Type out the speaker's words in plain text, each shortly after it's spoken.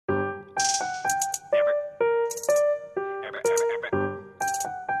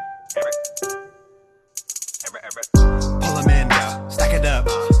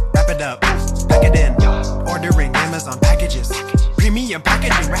Amazon packages. Premium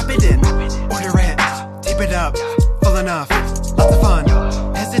packaging, wrap it in. Order it, tape it up, full enough, lots of fun.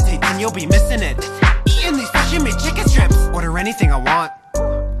 Hesitate and you'll be missing it. Eating these freshly made chicken strips. Order anything I want.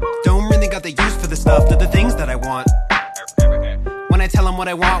 Don't really got the use for the stuff, they're the things that I want. When I tell them what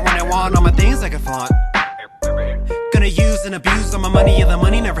I want, all my things I can flaunt. Gonna use and abuse all my money, yeah, the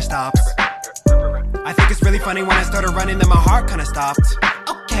money never stops. I think it's really funny when I started running, then my heart kinda stopped.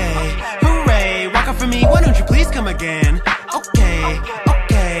 Okay, hooray, walk up for me, why don't you please come again?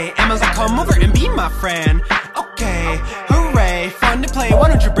 Okay, Amazon, come over and be my friend. Okay, hooray, fun to play, why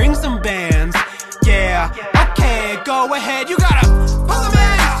don't you bring some bands? Yeah, okay, go ahead, you gotta pull them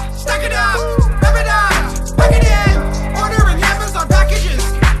in, stack it up, wrap it up, pack it in. Ordering Amazon packages,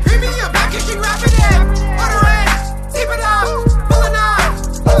 premium packaging, wrap it in. Order it, tape it up, full enough,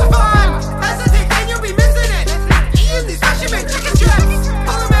 lots of fun. Hesitate, then you'll be missing it. Eating these freshly made chicken strips.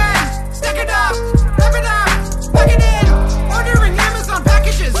 Pull them in, stack it up, wrap it up, pack it in. Ordering Amazon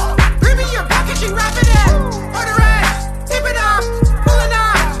packages, premium packaging, wrap it in. Order it, tape it up, full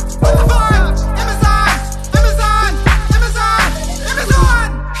enough, lots of fun. Amazon.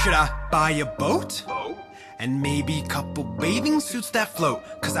 Should I buy a boat? And maybe a couple bathing suits that float,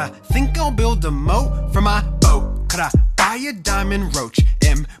 cause I think I'll build a moat for my boat. Could I buy a diamond roach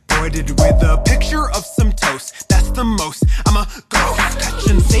embroidered with a picture of some toast? That's the most. I'm a ghost,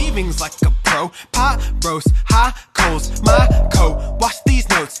 catching savings like a pro. Pot roast, high coals, my coat. Wash these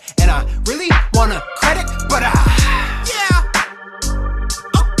notes.